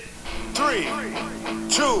3,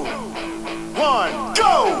 2, 1,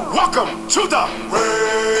 go! Welcome to the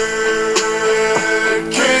Red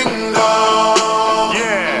Kingdom.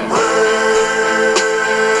 Yeah. Red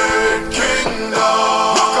Kingdom.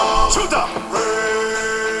 Welcome to the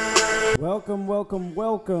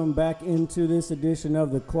Welcome back into this edition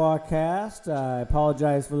of the Clawcast. I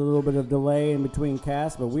apologize for the little bit of delay in between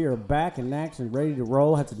casts, but we are back in action, ready to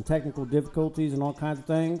roll. Had some technical difficulties and all kinds of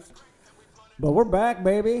things. But we're back,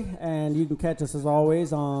 baby, and you can catch us, as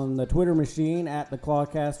always, on the Twitter machine at the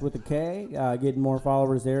Clawcast with a K. Getting more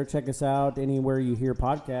followers there. Check us out anywhere you hear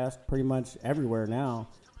podcasts, pretty much everywhere now.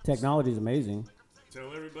 Technology is amazing.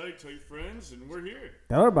 Tell everybody, tell your friends, and we're here.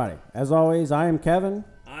 Tell everybody. As always, I am Kevin.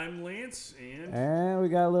 I'm Lance, and we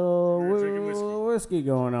got a little whiskey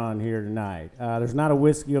going on here tonight. There's not a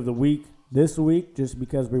whiskey of the week this week, just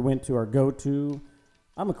because we went to our go-to.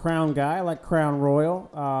 I'm a Crown guy. I like Crown Royal.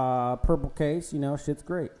 Purple case, shit's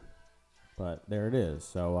great. But there it is.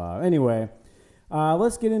 So anyway,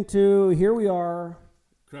 let's get into, here we are.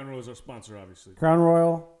 Crown Royal is our sponsor, obviously. Crown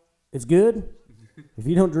Royal, it's good. If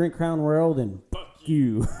you don't drink Crown Royal, then fuck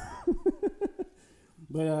you.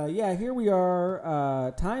 But here we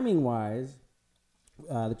are. Timing-wise,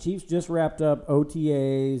 the Chiefs just wrapped up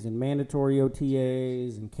OTAs and mandatory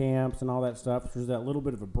OTAs and camps and all that stuff. So there's that little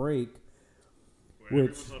bit of a break.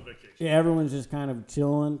 Everyone's on vacation. Yeah, everyone's just kind of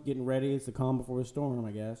chilling, getting ready. It's the calm before the storm,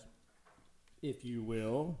 I guess, if you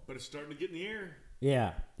will. But it's starting to get in the air.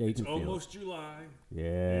 Yeah, you it's can feel almost it. July. Yeah.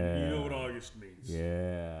 And you know what August means.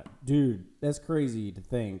 Yeah. Dude, that's crazy to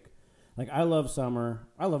think. Like, I love summer.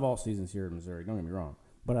 I love all seasons here in Missouri, don't get me wrong.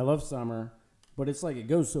 But I love summer. But it's like it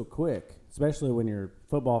goes so quick, especially when you're a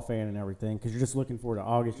football fan and everything, because you're just looking forward to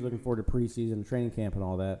August. You're looking forward to preseason, training camp, and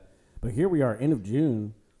all that. But here we are, end of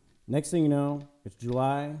June. Next thing you know, it's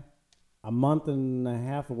July, a month and a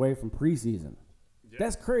half away from preseason. Yeah.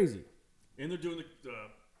 That's crazy. And they're doing the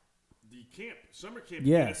camp, summer camp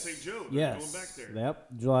at St. Joe. They're going back there.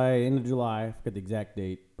 Yep, end of July. I forget the exact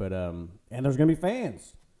date. But and there's going to be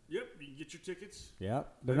fans. Yep, you can get your tickets.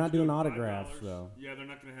 Yep. They're not doing autographs, though. Yeah, they're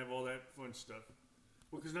not going to have all that fun stuff.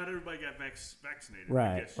 Well, because not everybody got vaccinated.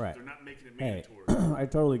 Right, I guess. right. They're not making it mandatory. I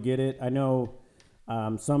totally get it. I know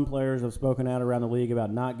some players have spoken out around the league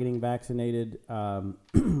about not getting vaccinated.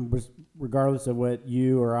 Regardless of what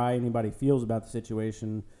you or anybody feels about the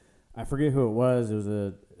situation, I forget who it was. It was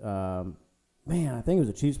I think it was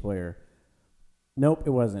a Chiefs player. Nope,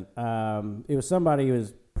 it wasn't. It was somebody who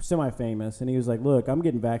was semi-famous, and he was like, look, I'm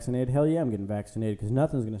getting vaccinated. Hell yeah, I'm getting vaccinated because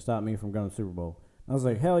nothing's going to stop me from going to the Super Bowl. I was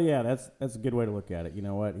like, hell yeah, that's a good way to look at it. You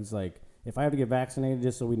know what? He's like, if I have to get vaccinated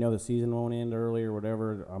just so we know the season won't end early or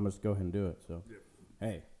whatever, I'm just go ahead and do it. So,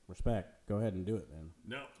 Hey, respect. Go ahead and do it, man.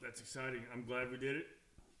 No, that's exciting. I'm glad we did it.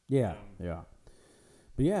 Yeah, yeah.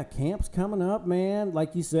 But yeah, camp's coming up, man.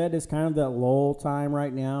 Like you said, it's kind of that lull time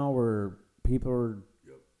right now where people are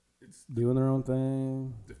doing their own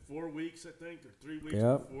thing. The 4 weeks, I think, or 3 weeks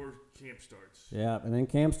before camp starts. Yeah, and then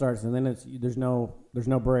camp starts, and then there's no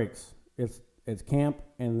breaks. It's camp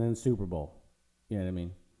and then Super Bowl. You know what I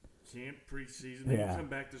mean? Camp, preseason. Then you come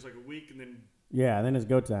back. There's like a week, and then then it's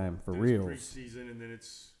go time for real. Preseason, and then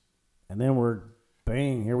it's we're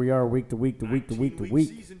bang. Here we are, week to week to week to week to week.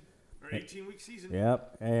 Season, or 18-week season.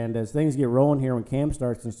 Yep. And as things get rolling here when camp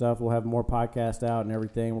starts and stuff, we'll have more podcasts out and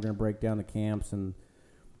everything. We're gonna break down the camps and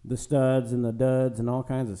the studs and the duds and all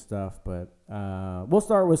kinds of stuff. But we'll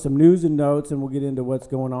start with some news and notes, and we'll get into what's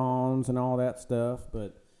going on and all that stuff.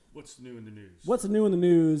 But what's new in the news? What's new in the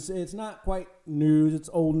news? It's not quite news. It's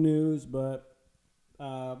old news, but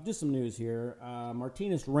just some news here.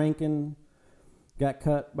 Martinez Rankin got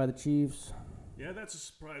cut by the Chiefs. Yeah, that's a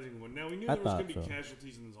surprising one. Now, we knew there was going to be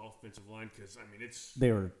casualties in the offensive line because,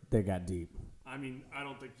 they got deep. I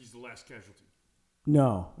don't think he's the last casualty.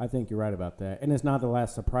 No, I think you're right about that. And it's not the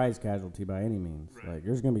last surprise casualty by any means. Right. Like,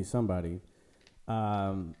 there's going to be somebody.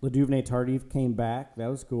 LeDuvernay Tardif came back. That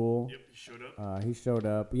was cool. Yep, he showed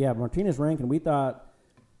up. Yeah, Martinez Rankin, we thought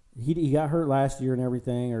he got hurt last year and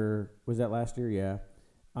everything, or was that last year? Yeah.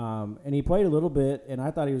 And he played a little bit, and I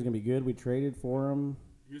thought he was going to be good. We traded for him.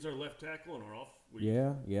 He was our left tackle on our off week.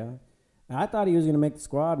 Yeah. And I thought he was going to make the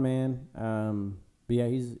squad, man. But yeah,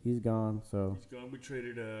 he's gone. So he's gone. We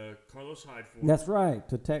traded Carlos Hyde for him. That's right,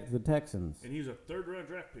 to the Texans. And he was a third-round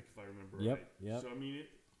draft pick, if I remember right. Yep. So,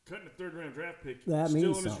 cutting a third-round draft pick, that still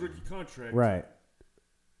means on something. his rookie contract. Right.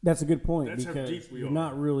 That's a good point. That's because how deep we you're are.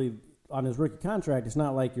 not really on his rookie contract. It's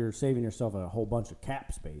not like you're saving yourself a whole bunch of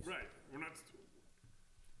cap space. Right.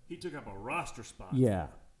 He took up a roster spot. Yeah.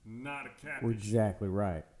 Not a cap. Exactly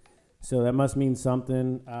right. So that must mean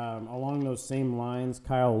something. Along those same lines,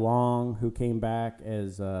 Kyle Long, who came back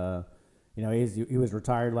as he was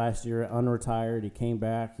retired last year, unretired. He came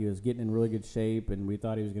back. He was getting in really good shape, and we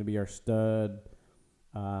thought he was going to be our stud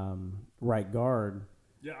right guard.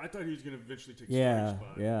 Yeah, I thought he was going to eventually take a starting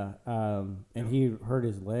spot. Yeah. And he hurt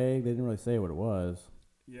his leg. They didn't really say what it was.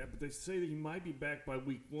 Yeah, but they say that he might be back by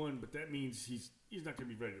week 1, but that means he's not going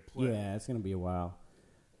to be ready to play. Yeah, it's going to be a while.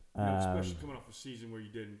 Especially coming off a season where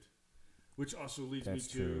you didn't. Which also leads me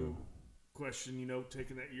to question,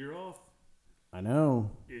 taking that year off. I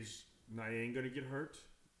know. Is Niang going to get hurt?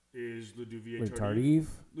 Is Ludovic Tardif?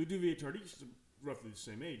 Ludovic Tardif's roughly the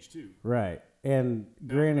same age, too. Right. And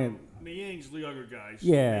granted... Niang's the younger guy, so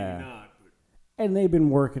maybe not. But. And they've been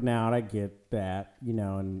working out. I get that,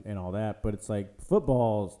 and all that. But it's like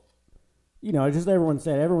football's... just everyone's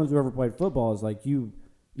who ever played football is like you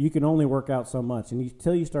can only work out so much. And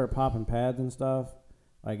until you start popping pads and stuff,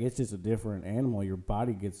 like it's just a different animal. Your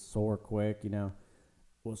body gets sore quick,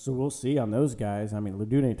 Well, so we'll see on those guys. I mean,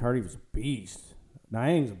 Ludovic Tardif is a beast.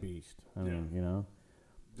 Niang's a beast. I mean,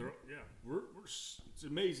 it's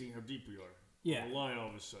amazing how deep we are. Yeah. On the line all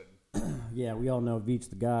of a sudden. Yeah, we all know Veach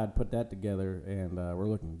the God put that together, and we're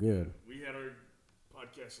looking good. We had our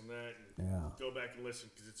podcast on that, and go back and listen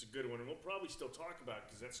because it's a good one, and we'll probably still talk about it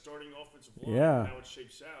because that starting offensive line and how it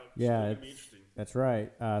shapes out. It's going to be interesting. That's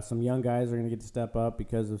right. Some young guys are going to get to step up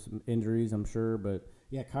because of some injuries, I'm sure, but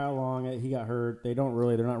yeah, Kyle Long, he got hurt. They're not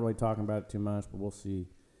really talking about it too much, but we'll see.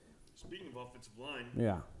 Speaking of offensive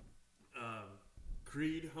line,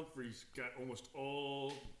 Creed Humphreys got almost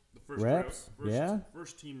all the first reps.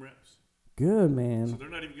 First team reps. Good, man. So they're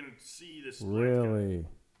not even going to see this. Really,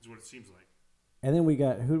 is what it seems like. And then we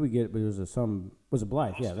got who did we get? Was it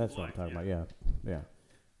Blythe? Austin that's Blythe, what I'm talking about. Yeah.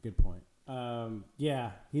 Good point.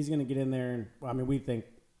 He's going to get in there, and we think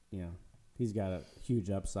he's got a huge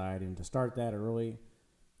upside, and to start that early.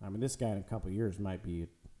 This guy in a couple of years might be a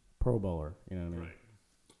Pro Bowler. You know what I mean? Right.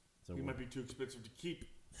 So he might be too expensive to keep.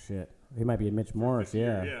 Shit. He might be a Mitch Morris.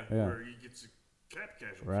 Yeah. Where he gets a cap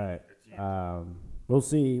casualty. Right. We'll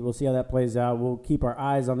see. We'll see how that plays out. We'll keep our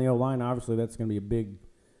eyes on the O-line. Obviously, that's going to be a big,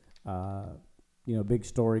 big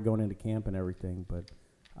story going into camp and everything. But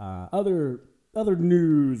other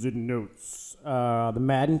news and notes. The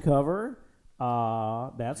Madden cover.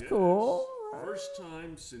 That's cool. First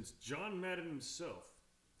time since John Madden himself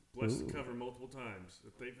blessed the cover multiple times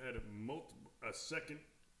that they've had a second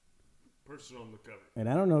person on the cover. And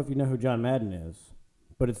I don't know if you know who John Madden is,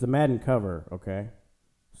 but it's the Madden cover, okay?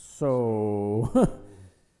 So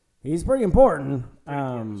he's pretty important.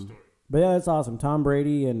 But yeah, that's awesome. Tom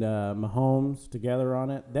Brady and Mahomes together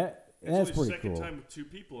on it. That's pretty cool. It's the second time with two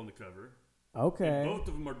people on the cover. Okay. And both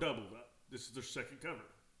of them are doubled up. This is their second cover.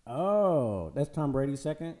 Oh, that's Tom Brady's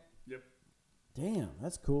second? Yep. Damn,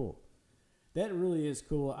 that's cool. That really is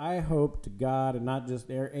cool. I hope to God, and not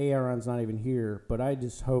just Aaron's not even here, but I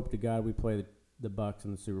just hope to God we play the Bucs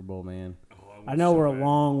in the Super Bowl, man. I know we're a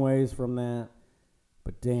long ways from that,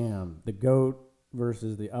 but damn, the GOAT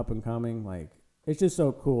versus the up and coming, it's just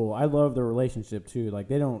so cool. I love the relationship too.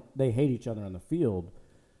 They hate each other on the field,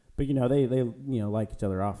 but they like each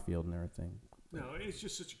other off field and everything. No, it's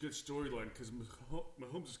just such a good storyline because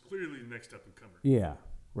Mahomes is clearly the next up and comer. Yeah,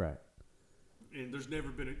 right. And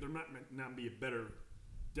there might not be a better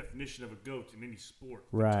definition of a GOAT in any sport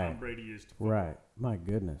than Tom Brady is to football. Right. My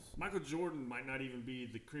goodness. Michael Jordan might not even be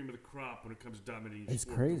the cream of the crop when it comes to dominating it's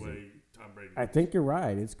sport crazy. The way Tom Brady is. I think you're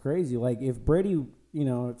right. It's crazy. If Brady,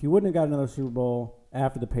 if you wouldn't have got another Super Bowl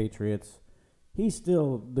after the Patriots, he's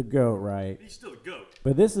still the GOAT, right? He's still the GOAT.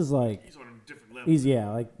 But this is he's on a different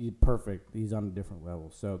level. He's perfect. He's on a different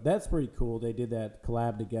level. So that's pretty cool. They did that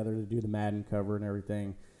collab together to do the Madden cover and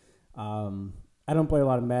everything. I don't play a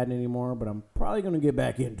lot of Madden anymore, but I'm probably going to get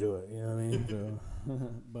back into it. You know what I mean? So,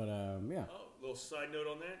 but, yeah. Oh, little side note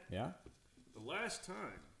on that. Yeah? The last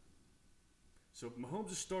time. So Mahomes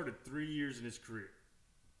has started 3 years in his career.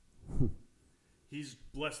 He's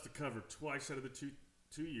blessed the cover twice out of the two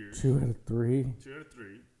years. 2 out of 3? 2 out of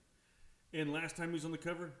 3. And last time he was on the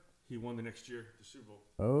cover, he won the next year, the Super Bowl.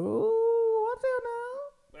 Oh, what's that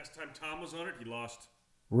now? Last time Tom was on it, he lost.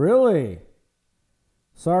 Really?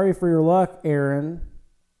 Sorry for your luck, Aaron,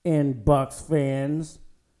 and Bucks fans.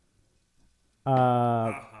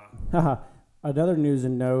 Another news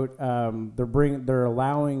and note: they're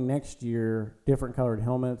allowing next year different colored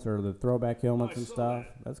helmets or the throwback helmets and stuff.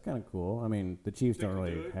 That's kind of cool. The Chiefs don't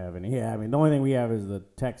really have any. Yeah, the only thing we have is the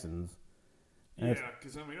Texans. Yeah,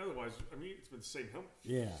 because otherwise, it's been the same helmet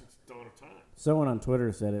since the dawn of time. Someone on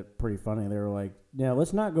Twitter said it pretty funny. They were like, "Yeah,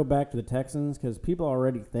 let's not go back to the Texans because people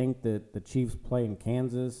already think that the Chiefs play in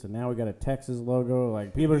Kansas, and now we got a Texas logo.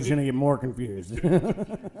 People are just gonna get more confused."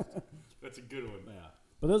 That's a good one. Yeah,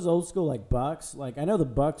 but those old school Bucks, I know the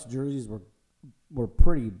Bucks jerseys were were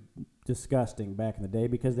pretty disgusting back in the day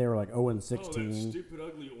because they were like 0 and 16. Oh, that stupid,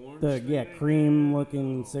 ugly orange The thing cream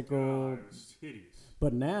looking sickle. God, it was hideous.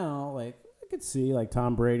 But now, like, I could see like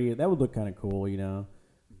Tom Brady. That would look kind of cool, you know.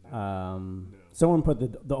 Someone put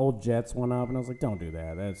the old Jets one up, and I was like, don't do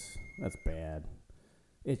that. That's bad.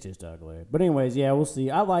 It's just ugly. But anyways, yeah, we'll see.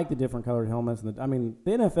 I like the different colored helmets. And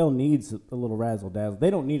the NFL needs a little razzle dazzle. They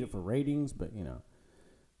don't need it for ratings, but you know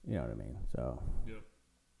what I mean. So yep.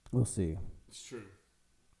 We'll see. It's true.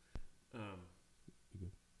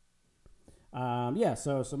 Yeah.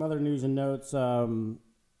 So some other news and notes.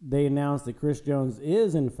 They announced that Chris Jones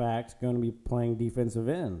is in fact going to be playing defensive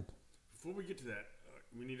end. Before we get to that,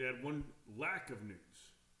 we need to add one lack of news.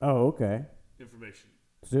 Oh, okay. Information.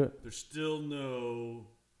 Let's do it. There's still no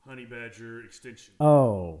Honey Badger extension.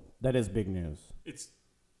 Oh, that is big news. It's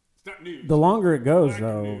not news. The longer it goes, Lack of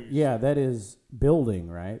though, news. yeah, that is building,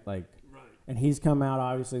 right? Like, Right. and he's come out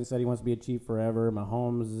obviously and said he wants to be a Chief forever.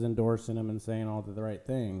 Mahomes is endorsing him and saying all the right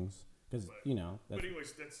things because That's, But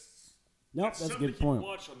anyways, that's that's a something good to point.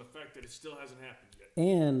 watch on the fact that it still hasn't happened yet.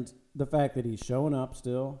 And the fact that he's showing up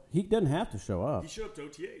still, he doesn't have to show up, He showed up to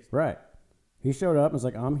OTAs. right? He showed up and was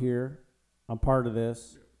like, "I'm here, I'm part of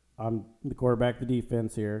this, I'm the quarterback, of the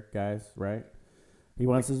defense here, guys." Right? He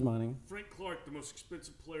wants his money. Frank Clark, the most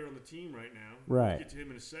expensive player on the team right now, Right. we'll get to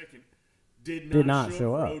him in a second, did Did not not show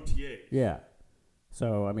show up up. for OTAs. Yeah.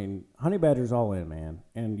 So, I mean, Honey Badger's all in, man.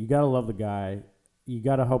 And you got to love the guy. You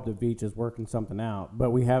got to hope that Veach is working something out.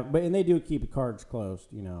 And they do keep the cards closed,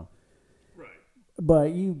 Right.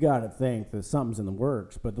 But you got to think that something's in the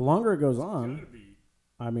works. But the longer it goes Gotta on, be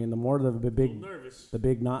I mean, the more the a little big nervous. the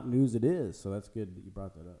big not news it is. So that's good that you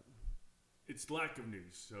brought that up. It's lack of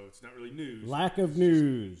news, so it's not really news. Lack of It's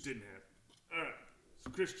news. just didn't happen. All right. So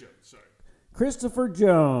Chris Jones, sorry. Christopher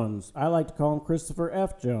Jones. I like to call him Christopher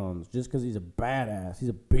F. Jones just because he's a badass. He's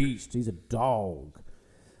a beast. He's a dog.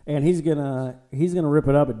 And he's gonna rip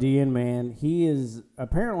it up at DN, man. He is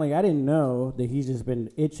apparently, I didn't know that he's just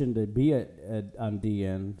been itching to be on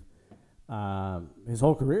DN his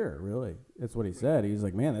whole career. Really, that's what he said. He's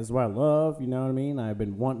like, man, this is what I love. You know what I mean? I've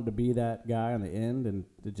been wanting to be that guy on the end, and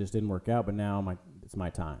it just didn't work out. But now it's my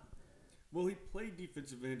time. Well, he played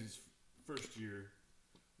defensive end his first year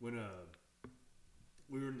when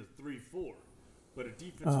we were in the 3-4. But a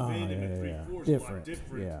defensive end in a 3-4 is a lot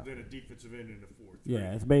different than a defensive end in a 4-3.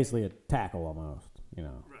 Yeah, it's basically a tackle almost.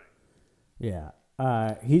 Right. Yeah.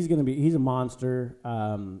 He's a monster.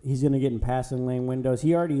 He's going to get in passing lane windows.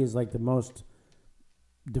 He already is like the most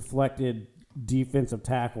deflected defensive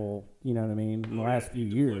tackle, you know what I mean, in the last few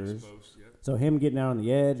years. Most, yeah. So him getting out on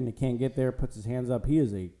the edge and he can't get there, puts his hands up. He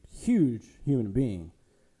is a huge human being.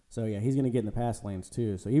 So, yeah, he's going to get in the pass lanes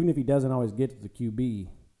too. So even if he doesn't always get to the QB,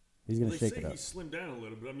 he's going to shake it up. He slimmed down a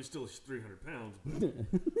little bit. I mean, still he's 300 pounds.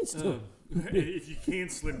 But, if you can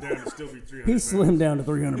slim down and still be 300 He pounds. slimmed down to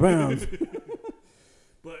 300 pounds.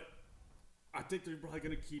 But I think they're probably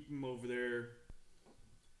going to keep him over there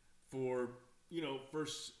for,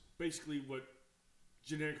 first, basically what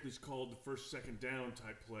generically is called the first, second down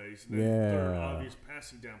type plays. And then third obvious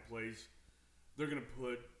passing down plays. They're going to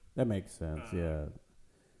put. That makes sense, yeah.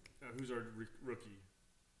 Who's our rookie?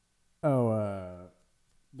 Oh,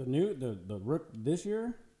 the rook this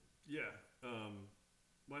year? Yeah.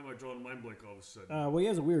 Why am I drawing a mind blank all of a sudden? Well, he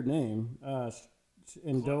has a weird name.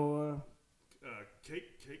 Ndoa.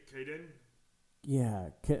 Kaden? Yeah.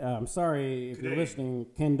 I'm sorry if you're Kaden. listening.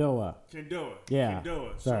 Kendoa. Kendoa. Yeah.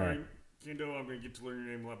 Kendoa. Sorry. Kendoa, I'm going to get to learn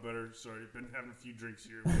your name a lot better. Sorry, I've been having a few drinks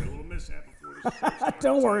here. We had a little mishap before this started.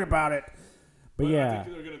 Don't worry about it. But yeah. I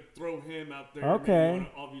think they're going to throw him out there. Okay.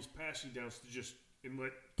 Maybe on obvious passing downs to just and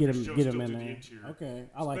let Get Chris him Jones in go to there. the interior. Okay,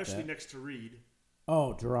 I like that. Especially next to Reed.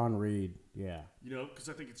 Oh, Jerron Reed. Yeah. Because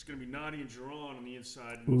I think it's going to be Noddy and Jerron on the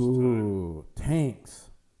inside most of the time. Ooh, tanks.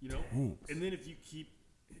 Tanks. And then if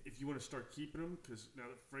you want to start keeping them, because now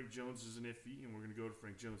that Frank Jones is an iffy, and we're going to go to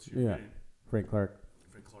Frank Jones here. Yeah. Again. Frank Clark.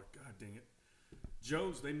 God dang it.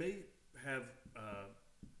 Jones, they may have,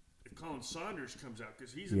 if Colin Saunders comes out,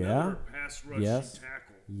 because he's another pass rushing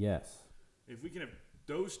tackle. Yes. If we can have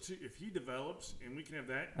those two, if he develops, and we can have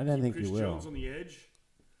that, I think Chris he will. Jones on the edge,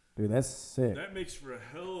 Dude, that's sick. that makes for a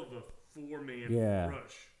hell of a four-man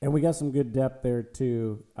rush. And we got some good depth there,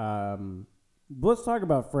 too. Let's talk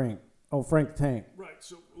about Frank. Oh, Frank the Tank. Right.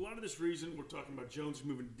 So a lot of this reason we're talking about Jones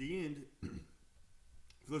moving to the end,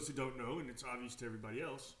 for those who don't know, and it's obvious to everybody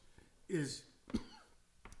else, is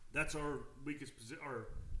that's our weakest position, our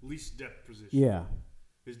least depth position. Yeah.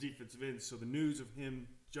 His defensive end. So the news of him,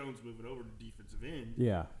 Jones moving over to defensive end,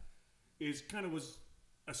 is kind of was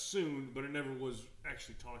assumed, but it never was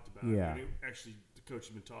actually talked about. Yeah. And actually, the coach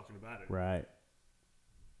has been talking about it. Right.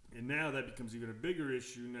 And now that becomes even a bigger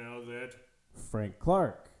issue now that Frank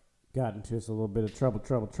Clark got into us a little bit of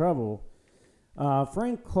trouble.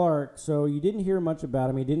 Frank Clark, so you didn't hear much about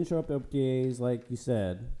him. He didn't show up to OTAs like you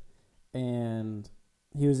said. And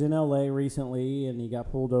he was in L.A. recently, and he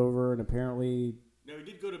got pulled over, and apparently... No, he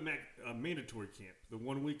did go to mandatory camp, the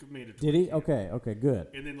 1 week of mandatory Did he? camp. Okay, good.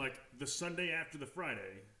 And then, like, the Sunday after the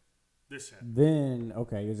Friday, this happened. Then,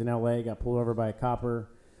 he was in L.A., got pulled over by a copper,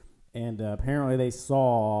 and apparently they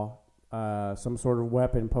saw some sort of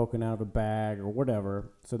weapon poking out of a bag or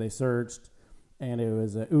whatever, so they searched, and it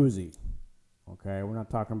was a Uzi. Okay, we're not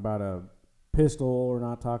talking about a pistol, we're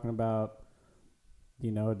not talking about...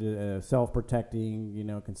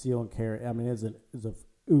 self-protecting, conceal and carry. I mean, it's a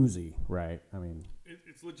Uzi, right? I mean,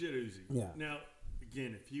 it's legit Uzi. Yeah. Now,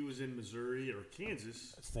 again, if he was in Missouri or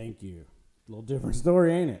Kansas, thank you. A little different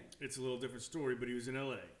story, ain't it? It's a little different story, but he was in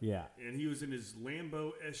L.A. Yeah. And he was in his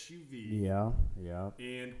Lambo SUV. Yeah.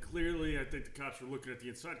 And clearly, I think the cops were looking at the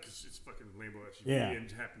inside because it's fucking Lambo SUV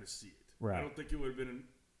and happened to see it. Right. I don't think it would have been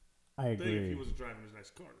I agree. if he wasn't driving his nice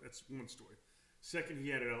car. That's one story. Second, he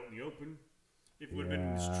had it out in the open. If it would have been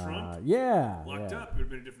in his trunk, locked up, it would have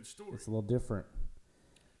been a different story. It's a little different.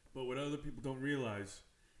 But what other people don't realize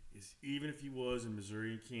is even if he was in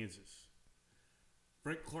Missouri and Kansas,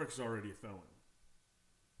 Frank Clark's already a felon.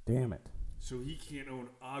 Damn it. So he can't own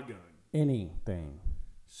a gun. Anything.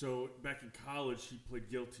 So back in college, he pled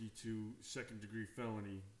guilty to second-degree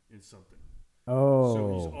felony in something. Oh.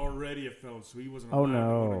 So he's already a felon, so he wasn't allowed to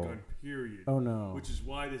own a gun, period. Oh, no. Which is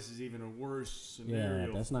why this is even a worse scenario for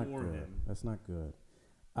him. That's not good. That's not good.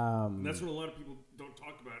 And that's what a lot of people don't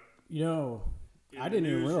talk about. I didn't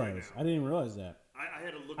even realize. I didn't even realize that. I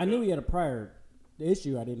had to look I knew he had a prior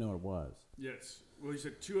issue. I didn't know what it was. Yes. Well, he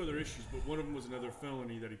said 2 other issues, but one of them was another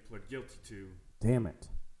felony that he pled guilty to. Damn it.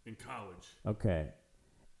 In college. Okay.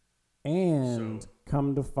 And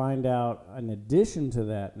come to find out, in addition to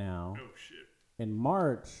that now, in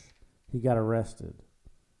March, he got arrested.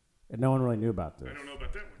 And no one really knew about this. I don't know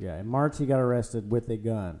about that one. Yeah, in March, he got arrested with a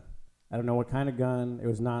gun. I don't know what kind of gun. It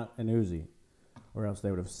was not an Uzi, or else they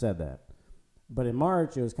would have said that. But in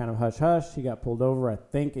March, it was kind of hush-hush. He got pulled over, I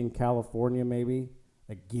think, in California maybe,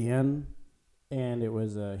 again. And it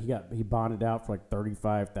was he bonded out for like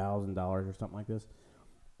 $35,000 or something like this.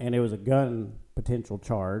 And it was a gun potential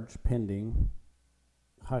charge pending.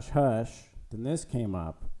 Hush-hush. Then this came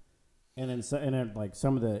up. And then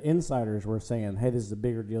some of the insiders were saying, hey, this is a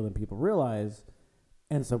bigger deal than people realize.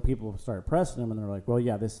 And so people started pressing him, and they're like, well,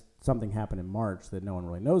 yeah, something happened in March that no one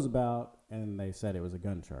really knows about. And they said it was a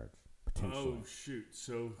gun charge, potentially. Oh, shoot.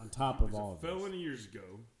 So on top of all of this. He was a felon years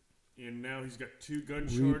ago, and now he's got 2 gun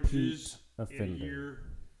charges in a year.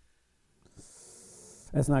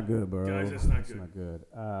 That's not good, bro. Guys, that's not good.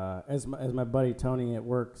 As my buddy Tony at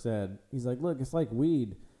work said, he's like, look, it's like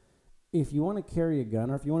weed. If you want to carry a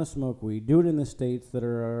gun or if you want to smoke weed, do it in the states that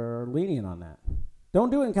are lenient on that. Don't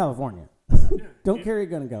do it in California. Don't carry a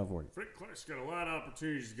gun in California. Frank Clark's got a lot of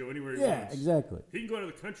opportunities to go anywhere he Yeah, wants. exactly. He can go out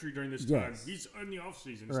of the country during this time. He's in the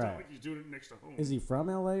off-season. It's not like he's doing it next to home. Is he from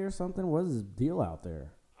L.A. or something? What is his deal out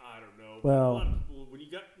there? I don't know. Well, a lot of people,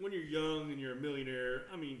 when you're young and you're a millionaire,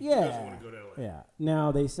 I mean, who doesn't want to go to L.A.? Yeah.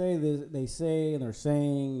 Now, they say and they're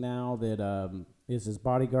saying now that it's his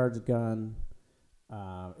bodyguard's gun.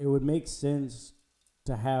 It would make sense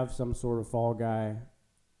to have some sort of fall guy.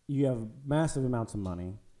 You have massive amounts of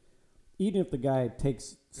money. Even if the guy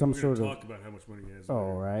takes some sort of... talk about how much money he has.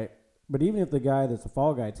 Oh, right. But even if the guy that's a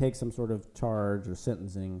fall guy takes some sort of charge or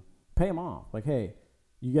sentencing, pay him off. Like, hey,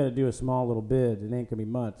 you got to do a small little bid. It ain't going to be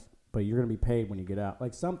much, but you're going to be paid when you get out.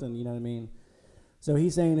 Like something, you know what I mean? So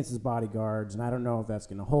he's saying it's his bodyguards, and I don't know if that's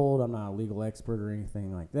going to hold. I'm not a legal expert or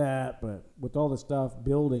anything like that, but with all the stuff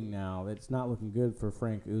building now, it's not looking good for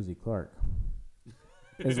Frank Uzi Clark.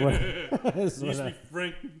 It used to be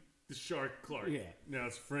Frank the Shark Clark. Yeah. Now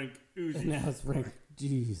it's Frank Uzi. Now it's Frank.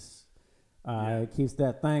 Jeez. It keeps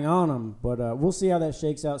that thing on him, but we'll see how that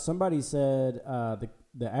shakes out. Somebody said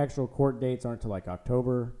the actual court dates aren't till like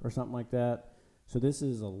October or something like that. So this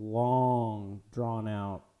is a long,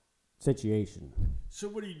 drawn-out situation. So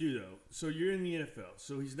what do you do, though? So you're in the NFL.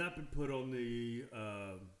 So he's not been put on the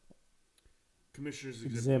commissioner's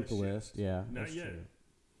exempt list. Yeah, not yet. True.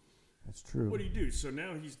 That's true. What do you do? So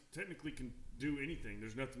now he's technically can do anything.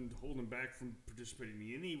 There's nothing to hold him back from participating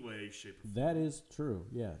in any way, shape, or form. That is true,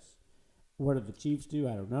 yes. What do the Chiefs do?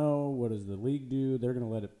 I don't know. What does the league do? They're going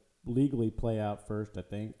to let it legally play out first, I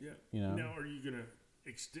think. Yeah. You know. Now, are you going to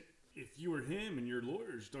extend? If you were him and your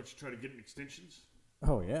lawyers, don't you try to get an extensions?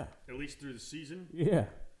 Oh, yeah. At least through the season? Yeah.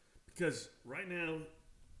 Because right now,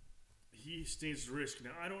 he stands to risk.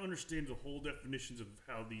 Now, I don't understand the whole definitions of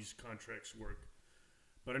how these contracts work.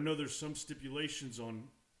 but I know there's some stipulations on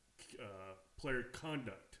player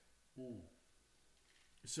conduct.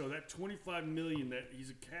 So that $25 million that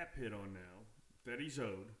he's a cap hit on now, that he's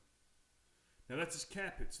owed. Now that's his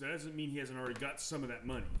cap hit, so that doesn't mean he hasn't already got some of that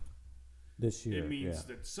money. This year, it means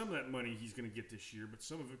that some of that money he's going to get this year, but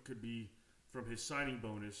some of it could be from his signing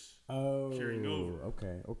bonus carrying over.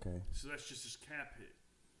 Okay. So that's just his cap hit.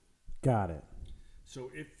 Got it. So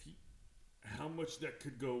how much that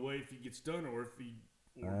could go away if he gets done, or does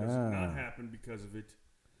it not happen because of it?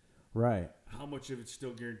 Right. How much of it's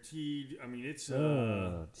still guaranteed? I mean, it's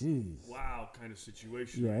wow kind of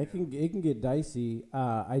situation. Yeah, right it can get dicey.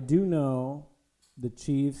 I do know the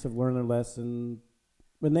Chiefs have learned their lesson,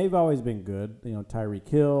 and they've always been good. You know, Tyreek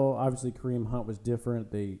Hill, obviously Kareem Hunt was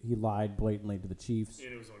different. He lied blatantly to the Chiefs.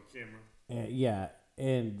 And it was on camera.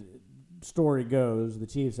 And story goes, the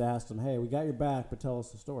Chiefs asked him, "Hey, we got your back, but tell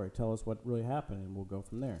us the story. Tell us what really happened, and we'll go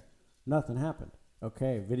from there." Nothing happened.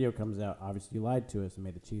 Okay, video comes out. Obviously, you lied to us and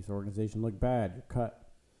made the Chiefs organization look bad. You're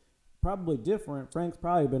cut. Probably different. Frank's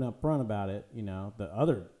probably been upfront about it, you know, the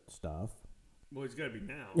other stuff. Well, he's got to be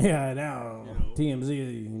now. Yeah, I know.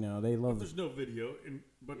 TMZ, you know, they love it. There's no video,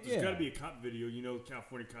 but there's got to be a cop video. You know,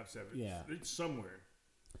 California cops have it. Yeah. It's somewhere.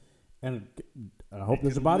 And I hope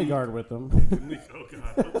there's a bodyguard with them. Oh, God,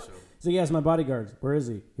 I hope so. So, yes, my bodyguard. Where is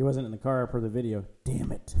he? He wasn't in the car per the video.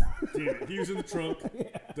 Damn it. He was in the trunk.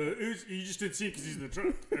 You just didn't see it because he's in the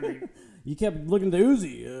trunk. I mean, you kept looking to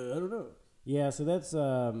Uzi. I don't know. Yeah, so that's...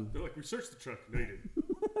 they're like, we searched the trunk. No, you didn't.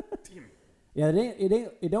 Damn it. Yeah,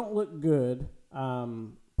 it don't look good.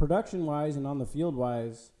 Production-wise and on the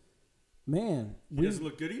field-wise, man. He doesn't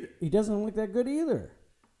look good either. He doesn't look that good either.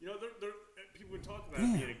 You know, people would talk about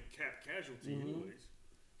him being a cap casualty anyways.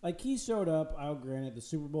 Like, he showed up, I'll grant it, the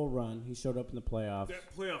Super Bowl run. He showed up in the playoffs.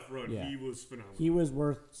 That playoff run, he was phenomenal. He was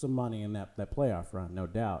worth some money in that playoff run, no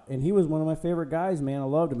doubt. And he was one of my favorite guys, man. I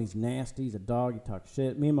loved him. He's nasty. He's a dog. He talks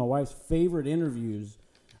shit. Me and my wife's favorite interviews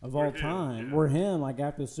of all time were him, like,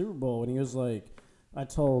 after the Super Bowl. And he was like, I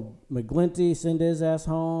told McGlinty, send his ass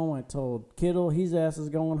home. I told Kittle, his ass is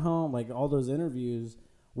going home. Like, all those interviews.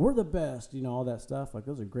 We're the best, you know, all that stuff. Like,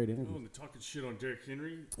 those are great interviews. Oh, and the talking shit on Derrick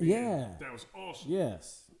Henry. Yeah. That was awesome.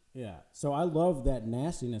 Yes. Yeah. So I love that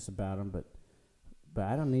nastiness about him, but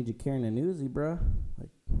I don't need you carrying an Uzi, bro. Like,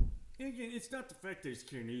 and again, it's not the fact that he's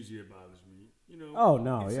carrying an Uzi that bothers me. You know. Oh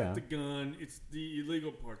no, it's not the gun. It's the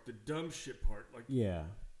illegal part, the dumb shit part. Like, yeah.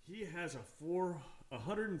 He has a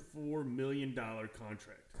 $104 million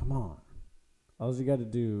contract. Come on. All you got to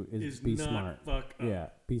do is be not smart. Fuck up. Yeah,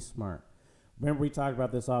 be smart. Remember we talked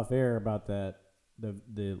about this off air about that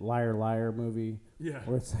the Liar Liar movie. Yeah.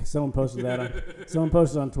 Where it's like someone posted that. Someone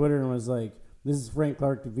posted on Twitter and was like, "This is Frank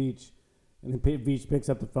Clark to Veach," and then Veach picks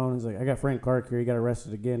up the phone and is like, "I got Frank Clark here. He got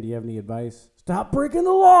arrested again. Do you have any advice?" Stop breaking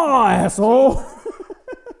the law, asshole.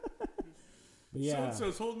 Yeah.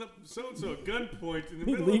 So-and-so's holding up so-and-so at gunpoint in the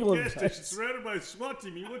middle of a gas station surrounded by a SWAT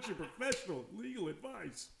team. He wants your professional legal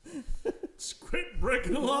advice. Quit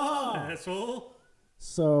breaking the law, asshole.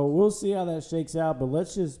 So we'll see how that shakes out, but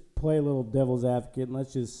let's just play a little devil's advocate and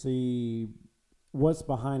let's just see what's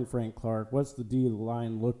behind Frank Clark. What's the D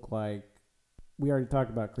line look like? We already talked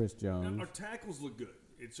about Chris Jones. Now, our tackles look good.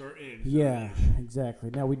 It's our end. Yeah, exactly.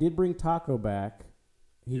 Now, we did bring Taco back.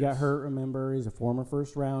 He got hurt, remember. He's a former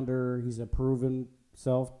first rounder. He's a proven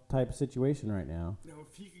self type of situation right now. Now,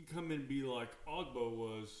 if he can come in and be like Ogbo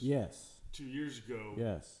was 2 years ago,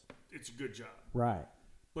 it's a good job. Right.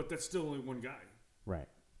 But that's still only one guy. Right.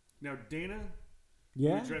 Now, Dana, who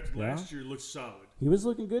we drafted last year, looked solid. He was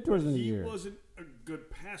looking good towards the end of the year. He wasn't a good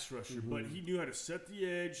pass rusher, but he knew how to set the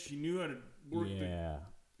edge. He knew how to work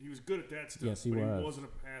he was good at that stuff. Yes, he but was. He wasn't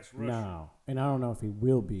a pass rusher. No. And I don't know if he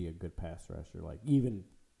will be a good pass rusher, like even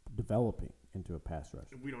developing into a pass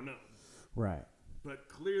rusher. We don't know. Right. But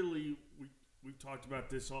clearly, we've talked about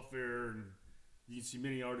this off air, and you can see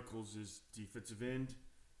many articles, is defensive end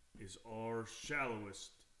is our shallowest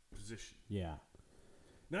position. Yeah.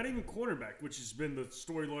 Not even cornerback, which has been the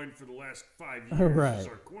storyline for the last 5 years. Right. Is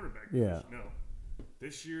our cornerback position. No.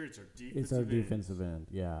 This year, it's our defensive end. It's our defensive end,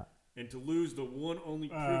 yeah. And to lose the one only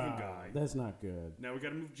proven guy. That's not good. Now we got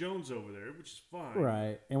to move Jones over there, which is fine.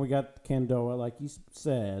 Right. And we got Kendoa, like you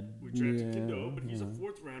said. We drafted Kendoa, but he's a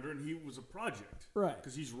fourth rounder, and he was a project. Right.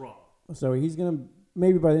 Because he's raw. So he's going to,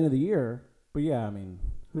 maybe by the end of the year, but yeah, I mean,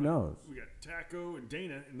 who knows? We got Taco and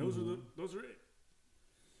Dana, and those are it.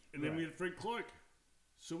 And then we had Frank Clark.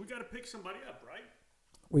 So we got to pick somebody up, right?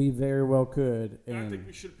 We very well could. And I think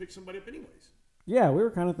we should have picked somebody up anyways. Yeah, we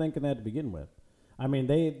were kind of thinking that to begin with. I mean,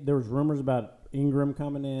 there was rumors about Ingram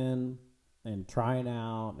coming in and trying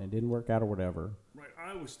out, and it didn't work out or whatever. Right.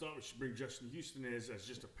 I always thought we should bring Justin Houston as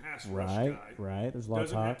just a pass rush Right, guy. right. There's a lot of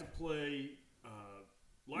Doesn't talk. have to play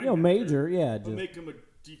You know, linebacker, major, yeah. but Just make him a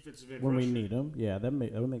defensive end when we rusher. need him. Yeah, that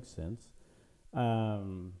would make sense.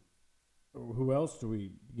 Who else do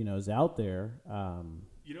we, is out there?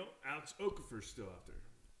 Alex Okafor's still out there.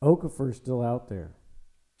 Okafor's still out there.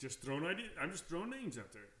 Just throwing ideas. I'm just throwing names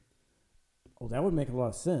out there. Oh, that would make a lot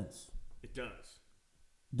of sense. It does.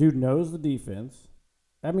 Dude knows the defense.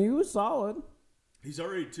 I mean, he was solid. He's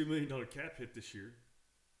already $2 million cap hit this year.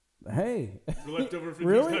 Hey. The leftover if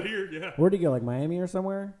Really? he's not here, yeah. Where'd he go? Like Miami or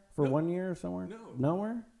somewhere? For No. 1 year or somewhere? No.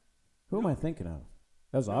 Nowhere? Who am I thinking of?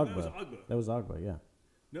 That was Agba. That was Agba, yeah.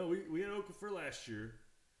 No, we had Okafor last year.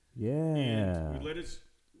 Yeah. And we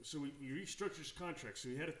we restructured his contract. So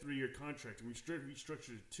he had a 3-year contract, and we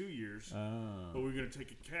restructured it 2 years. Oh. But we're going to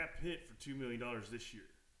take a cap hit for $2 million this year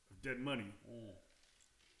of dead money.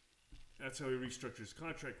 That's how we restructured his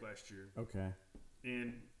contract last year. Okay.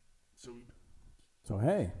 And so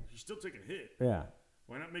hey. he's still taking a hit. Yeah.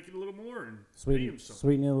 Why not make it a little more and pay him something?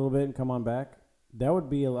 Sweeten it a little bit and come on back. That would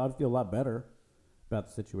be I'd feel a lot better about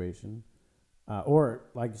the situation. Or,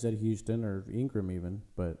 like you said, Houston or Ingram even.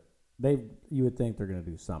 But you would think they're going to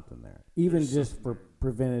do something there. Even There's just something for there.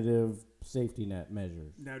 preventative safety net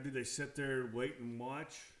measures. Now, do they sit there and wait and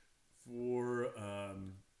watch for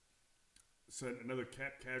another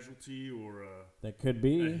cap casualty or That could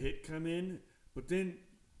be. a hit come in? But then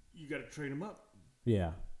you got to trade them up.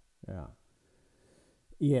 Yeah.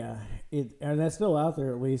 And that's still out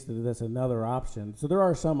there at least. That's another option. So there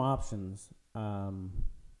are some options.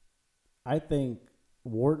 I think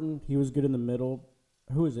Wharton, he was good in the middle.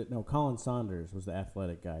 Who is it? No, Colin Saunders was the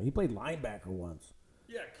athletic guy. He played linebacker once.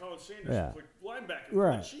 Yeah, Colin Sanders played linebacker for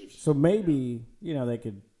Right. the Chiefs. So maybe, they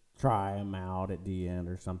could try him out at the end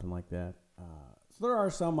or something like that. So there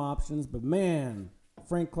are some options, but man,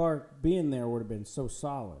 Frank Clark being there would have been so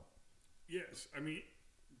solid. Yes, I mean,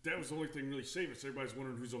 that was the only thing really saving us. Everybody's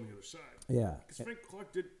wondering who's on the other side. Yeah. Because Frank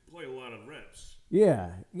Clark did play a lot of reps.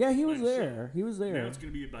 Yeah, he was Like, there. He was there. Now it's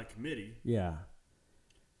going to be by committee. Yeah.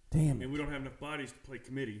 Damn it. And we don't have enough bodies to play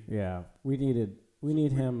committee. Yeah, we need him We're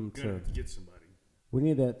going to to get somebody. We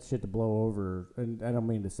need that shit to blow over, and I don't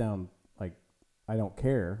mean to sound like I don't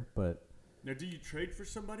care, but Now, do you trade for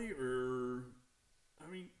somebody, or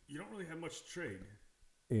I mean, you don't really have much to trade.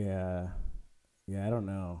 yeah, I don't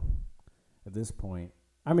know at this point.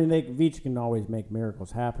 I mean, Veach can always make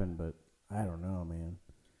miracles happen, but I don't know, man.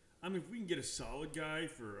 I mean, if we can get a solid guy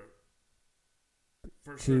for a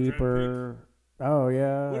first-round draft Cheaper. Oh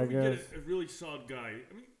yeah, pick, what I if we guess. get a really solid guy?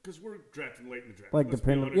 I mean, because we're drafting late in the draft. Like let's be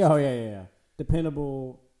dependable. honest. Yeah.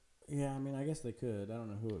 Dependable. Yeah, I mean, I guess they could. I don't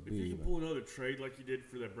know who it would If be. you can but- pull another trade like you did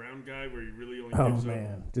for that Brown guy, where you really only Oh gives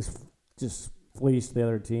man, just fleece the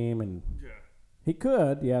other team, and yeah. he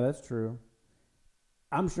could. Yeah, that's true.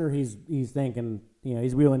 I'm sure he's thinking.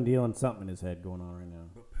 He's wheeling dealing something in his head going on right now.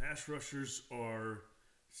 But pass rushers are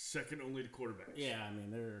second only to quarterbacks. Yeah, I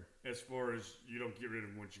mean they're. As far as you don't get rid of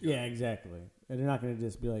them once you got Yeah, them. exactly. And they're not going to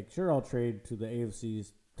just be like, sure, I'll trade to the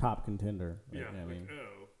AFC's top contender. Yeah. I mean,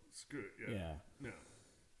 oh, screw it. Yeah. yeah. No.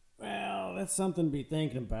 Well, that's something to be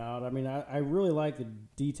thinking about. I mean, I really like the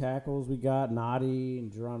D tackles we got, Noddy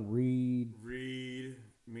and Jerron Reed,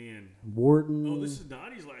 man. Wharton. Oh, this is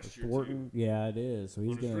Noddy's last year Wharton. too. Yeah, it is. So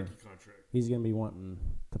On his rookie contract. he's gonna be wanting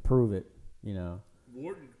to prove it.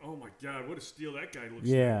 Wharton. Oh my God, what a steal that guy looks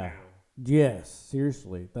Yeah. like now. Yes,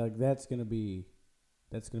 seriously. That's gonna be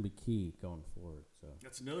key going forward. So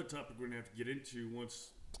That's another topic we're gonna have to get into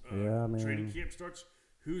once Yeah, man. training camp starts.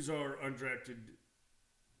 Who's our undrafted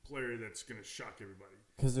player that's gonna shock everybody?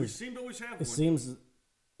 because We seem to always have it one. seems,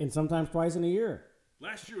 and sometimes twice in a year.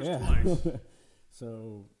 Last year was Yeah. twice.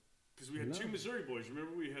 So Because we had two Missouri boys.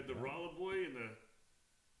 Remember, we had the Rolla boy and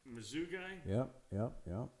the Mizzou guy. yep.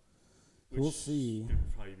 Which We'll see.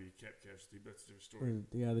 Could probably be cap casualty, but that's a different story.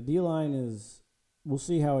 Yeah, the D line is. We'll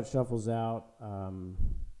see how it shuffles out.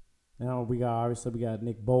 Now we got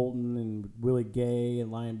Nick Bolton and Willie Gay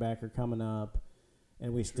and linebacker coming up,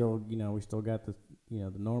 and we still got the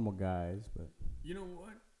the normal guys, but You know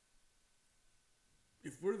what?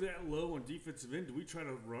 If we're that low on defensive end, do we try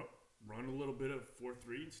to run a little bit of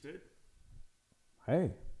 4-3 instead?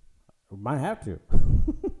 hey, we might have to.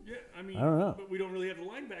 Yeah, I mean, I don't know. But we don't really have the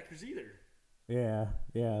linebackers either. Yeah.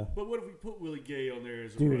 But what if we put Willie Gay on there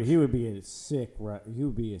as a Dude, rusher? he would be a sick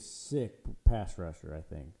pass rusher. I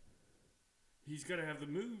think. He's got to have the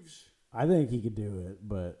moves. I think he could do it,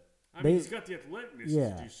 but I mean, he's got the athleticness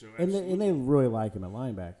to do so. and Absolutely. they really like him at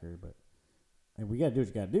linebacker, but and we got to do what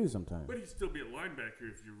you got to do sometimes. But he'd still be a linebacker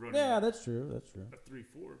if you're running Yeah, that's true. a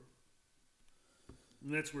 3-4.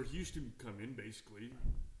 And that's where Houston would come in, basically.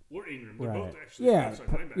 or Ingram. They're Right. both actually Yeah. outside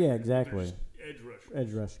linebackers. Yeah, They're exactly. just edge rushers.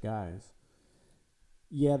 Edge rush guys.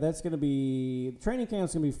 Yeah, that's going to be training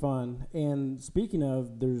camp's going to be fun. And speaking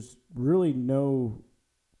of, there's really no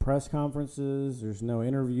press conferences. There's no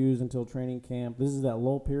interviews until training camp. This is that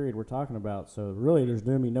lull period we're talking about. So really, there's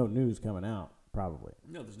going to be no news coming out. Probably.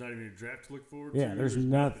 No, there's not even a draft to look forward to. Yeah, there's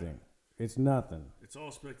nothing. It's nothing. It's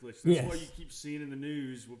all speculation. That's Yes. why you keep seeing in the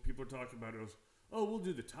news what people are talking about is, oh, we'll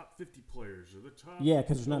do the top 50 players or the top Yeah,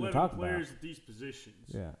 'cause there's nothing to 11 talk players about. at these positions.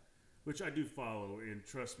 Yeah. Which I do follow, and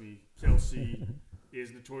trust me, Kelsey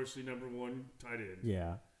is notoriously number one tight end.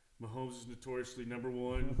 Yeah. Mahomes is notoriously number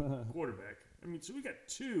one quarterback. I mean, so we got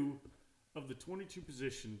 2 of the 22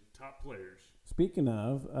 position top players. Speaking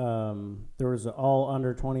of, there was all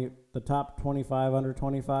under 20, the top 25 under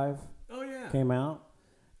 25 Oh, yeah. came out.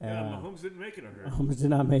 Yeah, Mahomes didn't make it, I heard. Mahomes did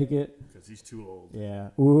not make it. Because he's too old. Yeah.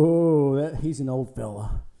 Ooh, he's an old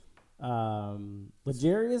fella.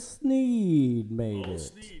 L'Jarius Sneed made Old it.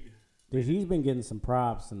 Sneed. Dude, he's been getting some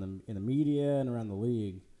props in the media and around the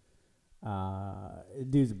league.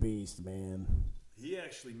 Dude's a beast, man. He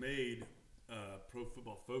actually made Pro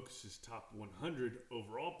Football Focus's top 100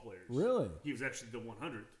 overall players. Really? He was actually the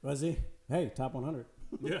 100th. Was he? Hey, top 100.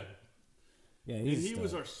 Yeah. Yeah, And he's he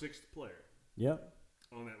was our 6th player Yep.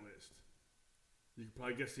 on that list. You could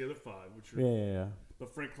probably guess the other 5, which Yeah, are, yeah, yeah.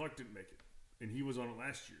 but Frank Clark didn't make it. And he was on it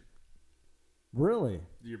last year, Really?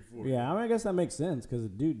 the year before. Yeah, I mean, I guess that makes sense because the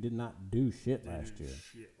dude did not do shit They last did year.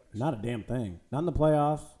 shit last Not a damn thing. Not in the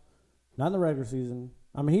playoffs. Not in the regular season.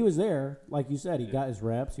 I mean, he was there. Like you said, he got his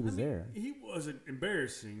reps. He was there. He wasn't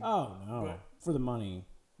embarrassing, Oh, no. For the money.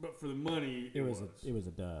 but for the money, It was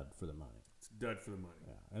a dud for the money. It's a dud for the money.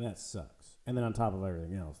 Yeah, and that sucks. And then on top of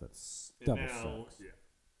everything else, that's And double now, sucks. yeah,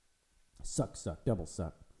 Suck, double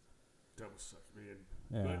suck. double sucks, man.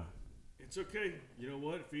 Yeah. But it's okay. You know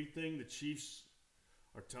what? If anything, the Chiefs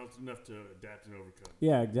are talented enough to adapt and overcome.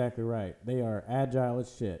 Yeah, exactly right. They are agile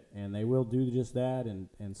as shit, and they will do just that. And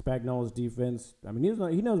Spagnuolo's defense, I mean,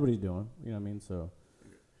 he knows what he's doing. You know what I mean? So,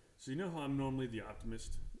 So you know how I'm normally the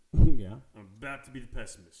optimist? yeah. I'm about to be the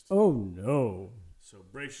pessimist. Oh, no. So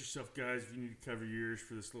brace yourself, guys, if you need to cover your ears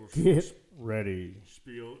for this little Get ready.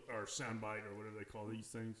 spiel or soundbite or whatever they call these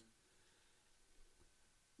things.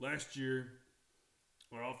 Last year,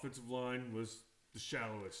 our offensive line was the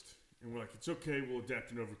shallowest. And we're like, it's okay, we'll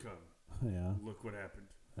adapt and overcome. Yeah. Look what happened.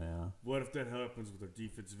 Yeah. What if that happens with our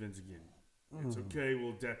defensive ends again? It's okay,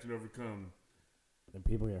 we'll adapt and overcome. And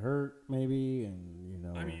people get hurt, maybe, and, you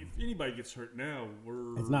know. I mean, if anybody gets hurt now,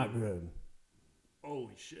 it's not good.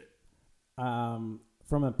 Holy shit.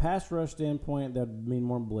 From a pass rush standpoint, that would mean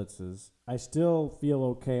more blitzes. I still feel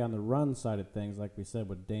okay on the run side of things, like we said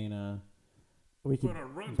with Dana. But our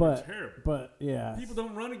runs were terrible. But, yeah. People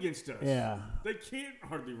don't run against us. Yeah. They can't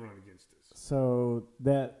hardly run against us. So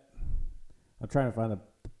that I'm trying to find the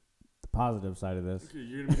positive side of this. Okay,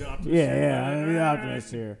 you're gonna be the optimist. Yeah, I'm the All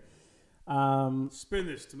optimist right. here. Spin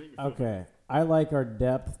this to make me feel Okay, I like our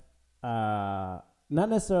depth. Not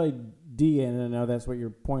necessarily D, and I know that's what your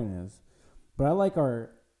point is, but I like our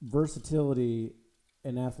versatility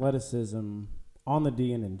and athleticism on the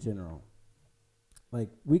D end in general. Like,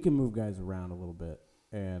 we can move guys around a little bit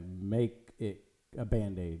and make it a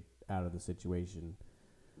Band-Aid out of the situation.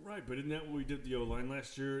 Right, but isn't that what we did the O-line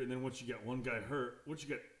last year? And then once you got one guy hurt, once you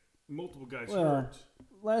got multiple guys hurt,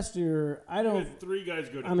 Last year, I you don't. had 3 guys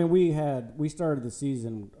go down. I mean, we started the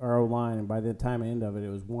season, our O-line, and by the time end of it, it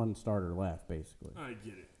was one starter left, basically. I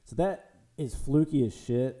get it. So that is fluky as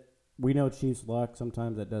shit. We know Chiefs luck.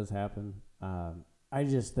 Sometimes that does happen. I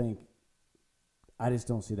just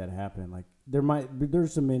don't see that happening. Like,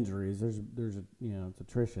 there's some injuries. There's a, it's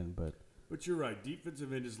attrition, but But you're right.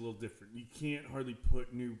 Defensive end is a little different. You can't hardly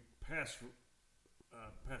put new pass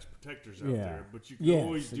protectors out there, but you can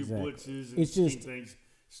always do blitzes and It's scheme just- things.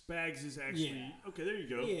 Spags is actually okay. There you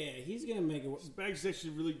go. yeah, he's gonna make it. Spags is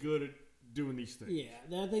actually really good at doing these things.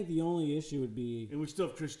 Yeah, I think the only issue would be And we still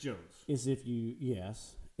have Chris Jones. is if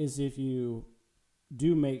you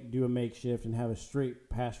do a makeshift and have a straight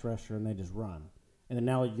pass rusher and they just run, and then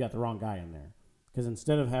now you got the wrong guy in there because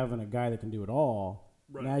instead of having a guy that can do it all,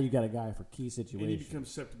 now you got a guy for key situations. And you become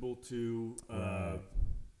susceptible to.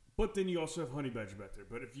 But then you also have Honey Badger back there.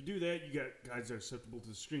 But if you do that, you got guys that are susceptible to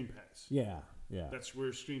the screen pass. Yeah. That's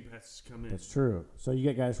where screen passes come in. That's true. So you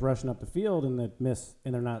get guys rushing up the field and that miss,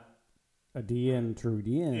 and they're not a DN, true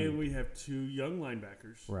DN. And we have 2 young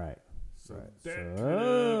linebackers. Right. So right. that kind of,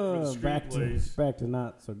 for the screen plays, back to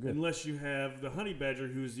not so good. unless you have the Honey Badger,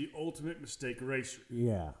 who is the ultimate mistake eraser.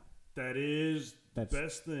 Yeah. That is the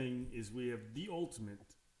best thing, is we have the ultimate.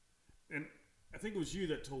 And I think it was you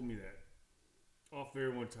that told me that off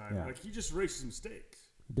air one time. Yeah. Like, he just erases mistakes.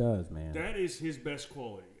 He does, man. That is his best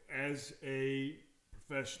quality as a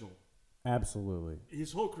professional. Absolutely.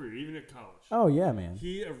 His whole career, even at college. Oh, yeah, man.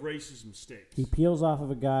 He erases mistakes. He peels off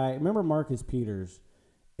of a guy. Remember Marcus Peters?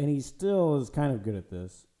 And he still is kind of good at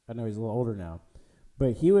this. I know he's a little older now.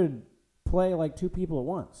 But he would play like two people at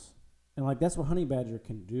once. And like that's what Honey Badger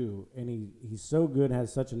can do. And he's so good,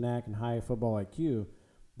 has such a knack and high football IQ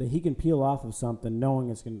that he can peel off of something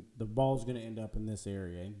knowing the ball's going to end up in this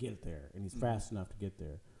area and get there. And he's fast enough to get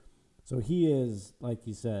there. So he is, like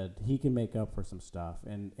you said, he can make up for some stuff.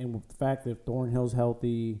 And with the fact that Thornhill's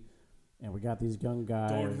healthy and we got these young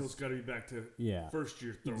guys. Thornhill's got to be back to first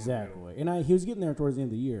year Thornhill. Exactly. And he was getting there towards the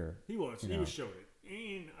end of the year. He was. He was showing it.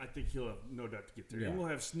 And I think he'll have no doubt to get there. Yeah. And we'll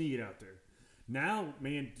have Snead out there. Now,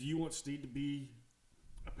 man, do you want Snead to be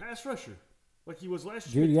a pass rusher like he was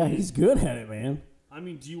last year? Dude, yeah, he's good at it, man. I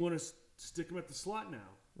mean, do you want to stick him at the slot now?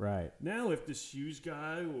 Right. Now, if this Hughes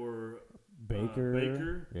guy or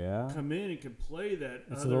Baker come in and can play that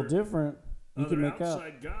it's a little different. You can make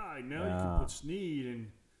outside up. guy. Now you can put Snead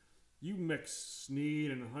and you mix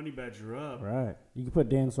Snead and Honey Badger up. Right. You can put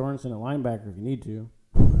Dan Sorensen at linebacker if you need to.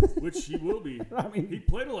 Which he will be. I mean, he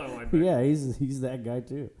played a lot of linebacker. Yeah, he's that guy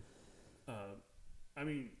too. I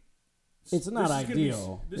mean, it's not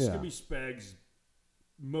ideal. This is going to be Spag's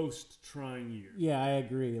most trying year. Yeah, I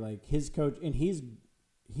agree. Like his coach, and he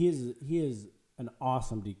is an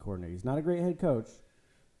awesome D coordinator. He's not a great head coach,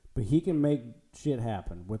 but he can make shit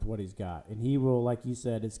happen with what he's got. And he will, like you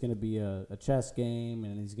said, it's going to be a chess game,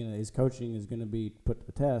 and his coaching is going to be put to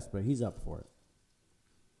the test. But he's up for it.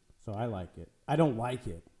 So I like it. I don't like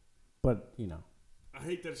it, but I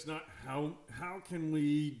hate that it's not how can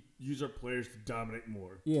we use our players to dominate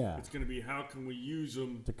more. Yeah. It's going to be how can we use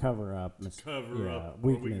them to cover up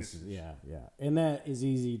weaknesses. Yeah. And that is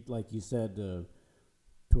easy, like you said, to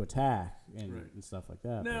attack and stuff like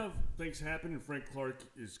that. Now, things happen and Frank Clark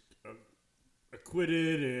is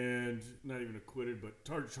acquitted and not even acquitted, but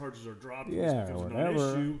charges are dropped. Yeah, or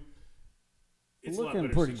whatever. It's looking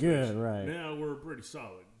pretty good, right? Now we're pretty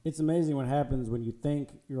solid. It's amazing what happens when you think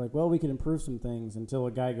you're like, well, we could improve some things until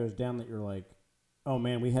a guy goes down that you're like, oh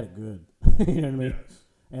man, we had it good. You know what I mean? Yes.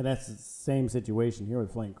 And that's the same situation here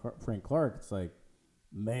with Frank Clark. It's like,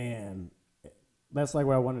 man, that's like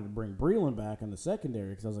why I wanted to bring Breland back in the secondary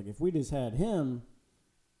because I was like, if we just had him,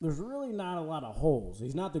 there's really not a lot of holes.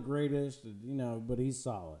 He's not the greatest, but he's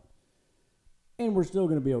solid. And we're still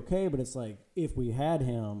going to be okay, but it's like, if we had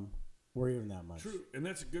him, we're even that much. True, and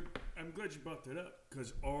that's a good. I'm glad you brought that up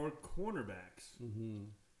because our cornerbacks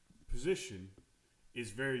position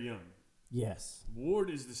is very young. Yes, Ward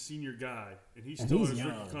is the senior guy, and he's still on his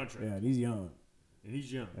rookie contract. Yeah, and he's young.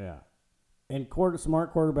 Yeah, and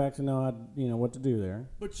smart quarterbacks know how what to do there.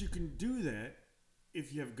 But you can do that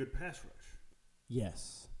if you have a good pass rush.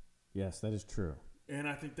 Yes, that is true. And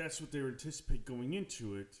I think that's what they were anticipating going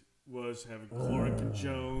into it was having Clark and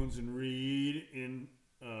Jones and Reed and.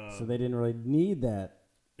 So they didn't really need that.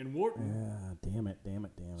 And Wharton. Yeah, damn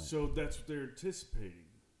it. So that's what they're anticipating.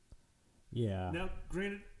 Yeah. Now,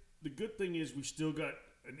 granted, the good thing is we still got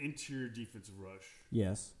an interior defensive rush.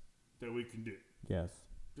 Yes. That we can do. Yes.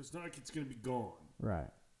 It's not like it's going to be gone.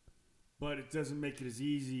 Right. But it doesn't make it as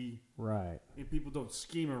easy. Right. And people don't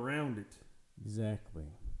scheme around it. Exactly.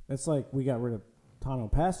 That's like we got rid of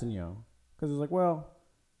Tano Passanio because it was like, well,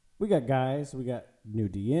 we got guys. We got new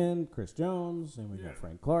DN, Chris Jones, and we got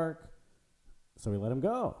Frank Clark. So we let him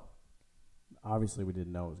go. Obviously, we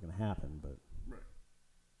didn't know it was going to happen, but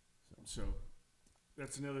So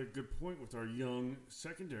that's another good point with our young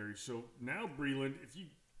secondary. So now Breland,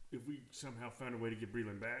 if we somehow found a way to get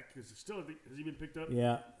Breland back, because has he been picked up?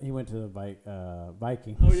 Yeah, he went to the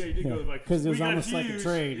Vikings. Oh yeah, he did go to the Vikings because it was almost like a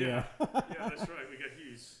trade. Yeah, yeah, that's right. We got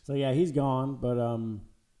Hughes. So yeah, he's gone, but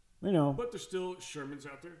But there's still Sherman's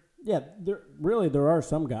out there. Yeah, there are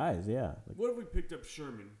some guys. Yeah. What if we picked up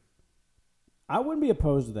Sherman? I wouldn't be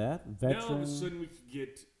opposed to that. Veteran. Now all of a sudden we could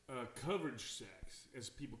get coverage sacks, as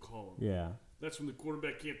people call them. Yeah. That's when the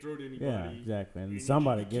quarterback can't throw to anybody. Yeah, exactly. And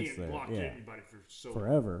somebody gets can't there. Block yeah. anybody for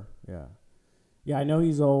forever. Yeah. Yeah, I know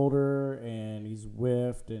he's older and he's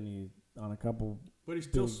whiffed and he's on a couple. But he's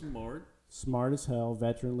still smart. Smart as hell.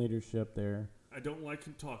 Veteran leadership there. I don't like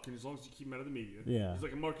him talking as long as you keep him out of the media. Yeah. He's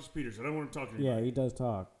like a Marcus Peters. I don't want him talking to anybody. Yeah, he does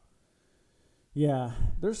talk. Yeah,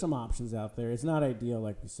 there's some options out there. It's not ideal,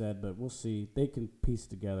 like we said, but we'll see. They can piece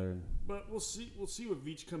together. But we'll see. We'll see what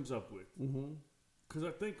Veach comes up with. Mm-hmm. Because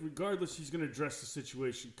I think, regardless, he's going to address the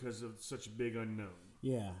situation because of such a big unknown.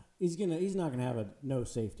 Yeah, he's not gonna have a no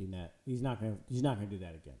safety net. He's not gonna do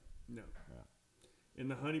that again. No. Yeah. And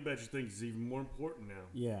the Honey Badger thing is even more important now.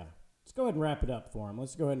 Yeah. Let's go ahead and wrap it up for him.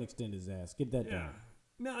 Let's go ahead and extend his ass. Get that done.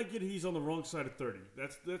 Now I get he's on the wrong side of 30.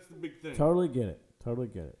 That's the big thing. Totally get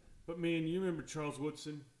it. But, man, you remember Charles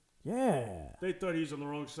Woodson? Yeah. They thought he was on the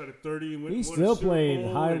wrong side of 30 and went He and won still a Super played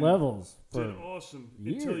Bowl high and levels for did awesome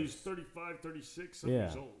until he was years. 35, 36, something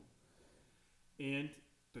years old. And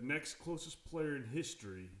the next closest player in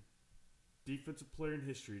history, defensive player in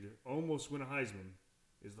history, to almost win a Heisman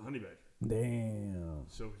is the Honey Badger. Damn.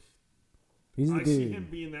 So He's the I dude. see him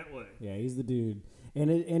being that way. Yeah, he's the dude.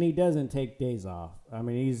 And he doesn't take days off. I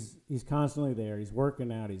mean, he's constantly there. He's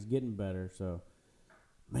working out. He's getting better. So,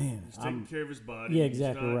 man. He's taking care of his body. Yeah,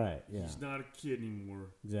 exactly right. Yeah. He's not a kid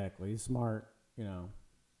anymore. Exactly. He's smart, you know.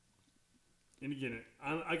 And again,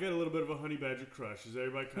 I got a little bit of a Honey Badger crush, as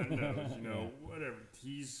everybody kind of knows. You know, whatever.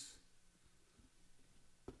 He's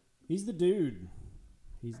the dude.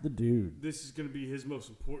 He's the dude. This is going to be his most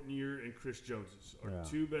important year, and Chris Jones's are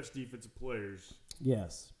two best defensive players.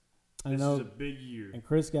 Yes. This is a big year. And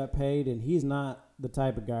Chris got paid, and he's not the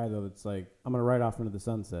type of guy, though, that's like, I'm going to ride off into the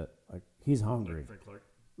sunset. Like, he's hungry. Like Frank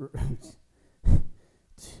Clark.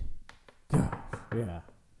 Gosh, yeah.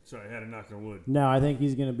 Sorry, I had a knock on wood. No, I think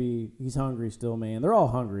he's hungry still, man. They're all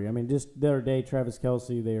hungry. I mean, just the other day, Travis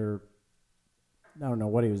Kelce, I don't know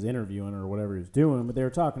what he was interviewing or whatever he was doing, but they were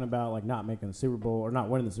talking about, like, not making the Super Bowl or not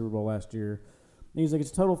winning the Super Bowl last year. And he's like,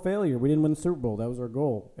 it's a total failure. We didn't win the Super Bowl. That was our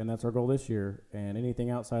goal, and that's our goal this year. And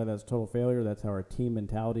anything outside of that's a total failure. That's how our team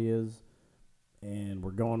mentality is, and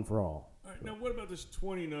we're going for all. All right, now what about this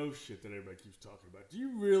 20-0 shit that everybody keeps talking about? Do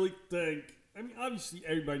you really think – I mean, obviously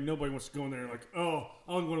nobody wants to go in there and like, oh,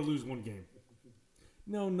 I'm going to lose one game.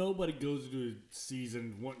 No, nobody goes into a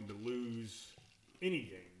season wanting to lose any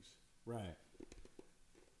games. Right.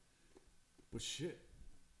 But shit.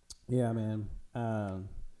 Yeah, man.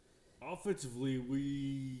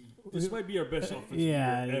 Offensively, this might be our best offensive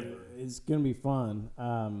year ever. It's going to be fun.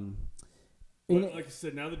 But like I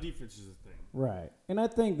said, now the defense is a thing. Right. And I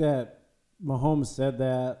think that Mahomes said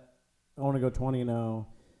that, I want to go 20-0,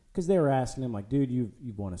 because they were asking him, like, dude,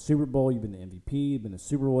 you've won a Super Bowl, you've been the MVP, you've been a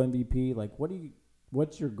Super Bowl MVP. Like,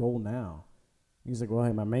 what's your goal now? And he's like, well,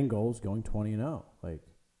 hey, my main goal is going 20-0. Like,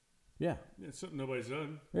 yeah. Yeah, it's something nobody's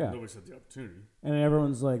done. Yeah. Nobody's had the opportunity. And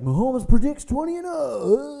everyone's like, Mahomes predicts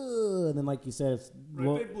 20-0. And then, like you said, it's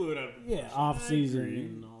right, they blew it out. Yeah, off-season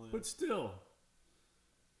and all that. But still,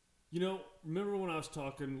 you know, remember when I was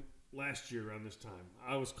talking last year around this time?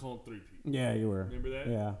 I was calling 3-peat. Yeah, you were. Remember that?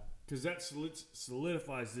 Yeah. Because that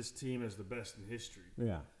solidifies this team as the best in history.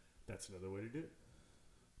 Yeah. That's another way to do it.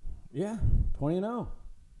 Yeah, 20-0.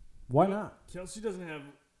 Why not? Kelce doesn't have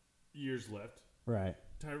years left. Right.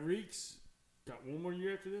 Tyreek's got one more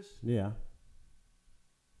year after this. Yeah.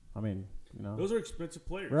 I mean, you know. Those are expensive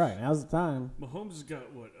players. Right. Now's the time. Mahomes has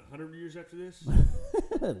got, 100 years after this?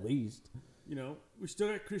 At least. You know, we still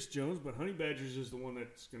got Chris Jones, but Honey Badgers is the one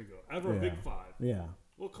that's going to go. Out of our big five. Yeah.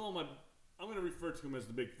 We'll call him I'm going to refer to him as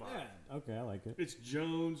the big five. Yeah. Okay, I like it. It's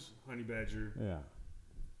Jones, Honey Badger, Yeah.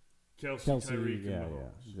 Kelce, Tyreek, yeah, and Mahomes.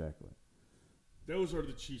 yeah, exactly. Those are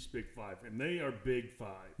the Chiefs' big five, and they are big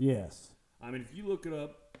five. Yes. I mean, if you look it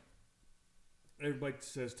up, everybody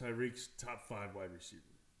says Tyreek's top 5 wide receiver.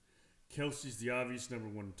 Kelce's the obvious number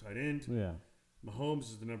 1 tight end. Yeah. Mahomes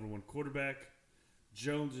is the number 1 quarterback.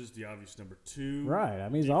 Jones is the obvious number 2. Right. I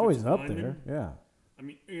mean, he's always up lineman. there. Yeah. I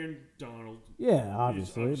mean, Aaron Donald. Yeah,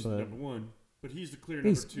 obviously, is but number 1, but he's the clear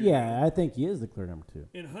number 2. Yeah, I think he is the clear number 2.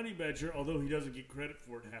 And Honey Badger, although he doesn't get credit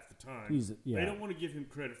for it half the time, They don't want to give him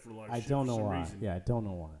credit for a lot of shit I don't know for some why. reason. Yeah, I don't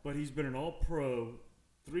know why. But he's been an All-Pro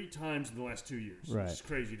 3 times in the last 2 years. Right. Which is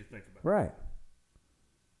crazy to think about. Right.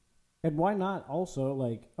 And why not also,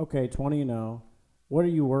 like, okay, 20-0, what are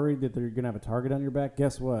you worried that they're going to have a target on your back?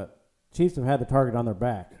 Guess what? Chiefs have had the target on their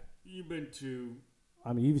back. You've been to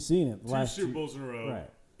I mean, you've seen it. The 2 last Super Bowls in a row right.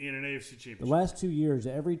 and an AFC championship. The last 2 years,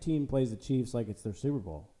 every team plays the Chiefs like it's their Super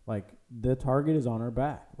Bowl. Like, the target is on our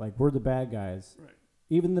back. Like, we're the bad guys. Right.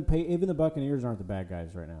 Even the Buccaneers aren't the bad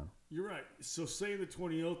guys right now. You're right. So saying the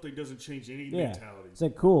 20-0 thing doesn't change any Yeah. mentality. It's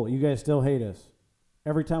like, cool, you guys still hate us.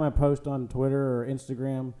 Every time I post on Twitter or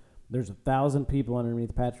Instagram, there's 1,000 people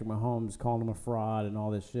underneath Patrick Mahomes calling him a fraud and all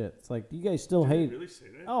this shit. It's like, you guys still Did hate they really say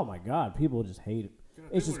that? Oh, my God. People just hate it. God,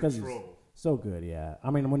 It's they just want because to he's troll. so good, yeah. I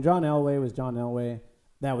mean, when John Elway was John Elway,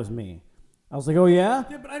 that was me. I was like, oh, yeah?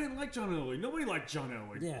 Yeah, but I didn't like John Elway. Nobody liked John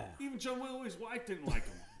Elway. Yeah. Even John Elway's wife didn't like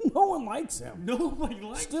him. No one likes him. Nobody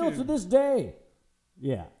liked Still him. to this day.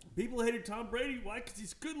 Yeah. People hated Tom Brady. Why? Because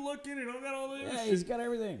he's good looking and all got all this. Yeah, he's got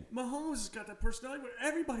everything. Mahomes has got that personality where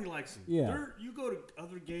everybody likes him. Yeah. You go to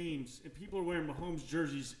other games and people are wearing Mahomes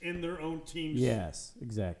jerseys in their own teams. Yes,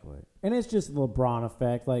 exactly. And it's just the LeBron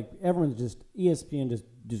effect. Like, everyone's just, ESPN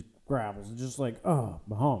just gravels. It's just like, oh,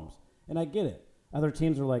 Mahomes. And I get it. other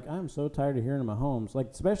teams are like, I'm so tired of hearing Mahomes. Like,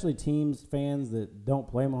 especially teams, fans that don't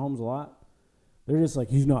play Mahomes a lot. They're just like,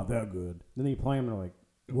 he's not that good. Then you play him and they're like,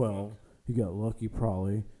 well, he got lucky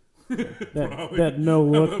probably. that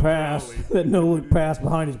no-look pass. That no-look pass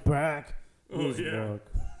behind his back. Oh, yeah.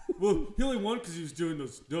 Well, he only won because he was doing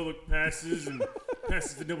those no-look passes and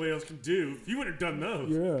passes that nobody else can do. He would have done those.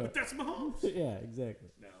 Yeah. But that's Mahomes. Yeah, exactly.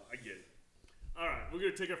 No, I get it. All right, we're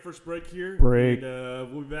going to take our first break here. Break.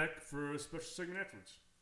 And we'll be back for a special segment afterwards.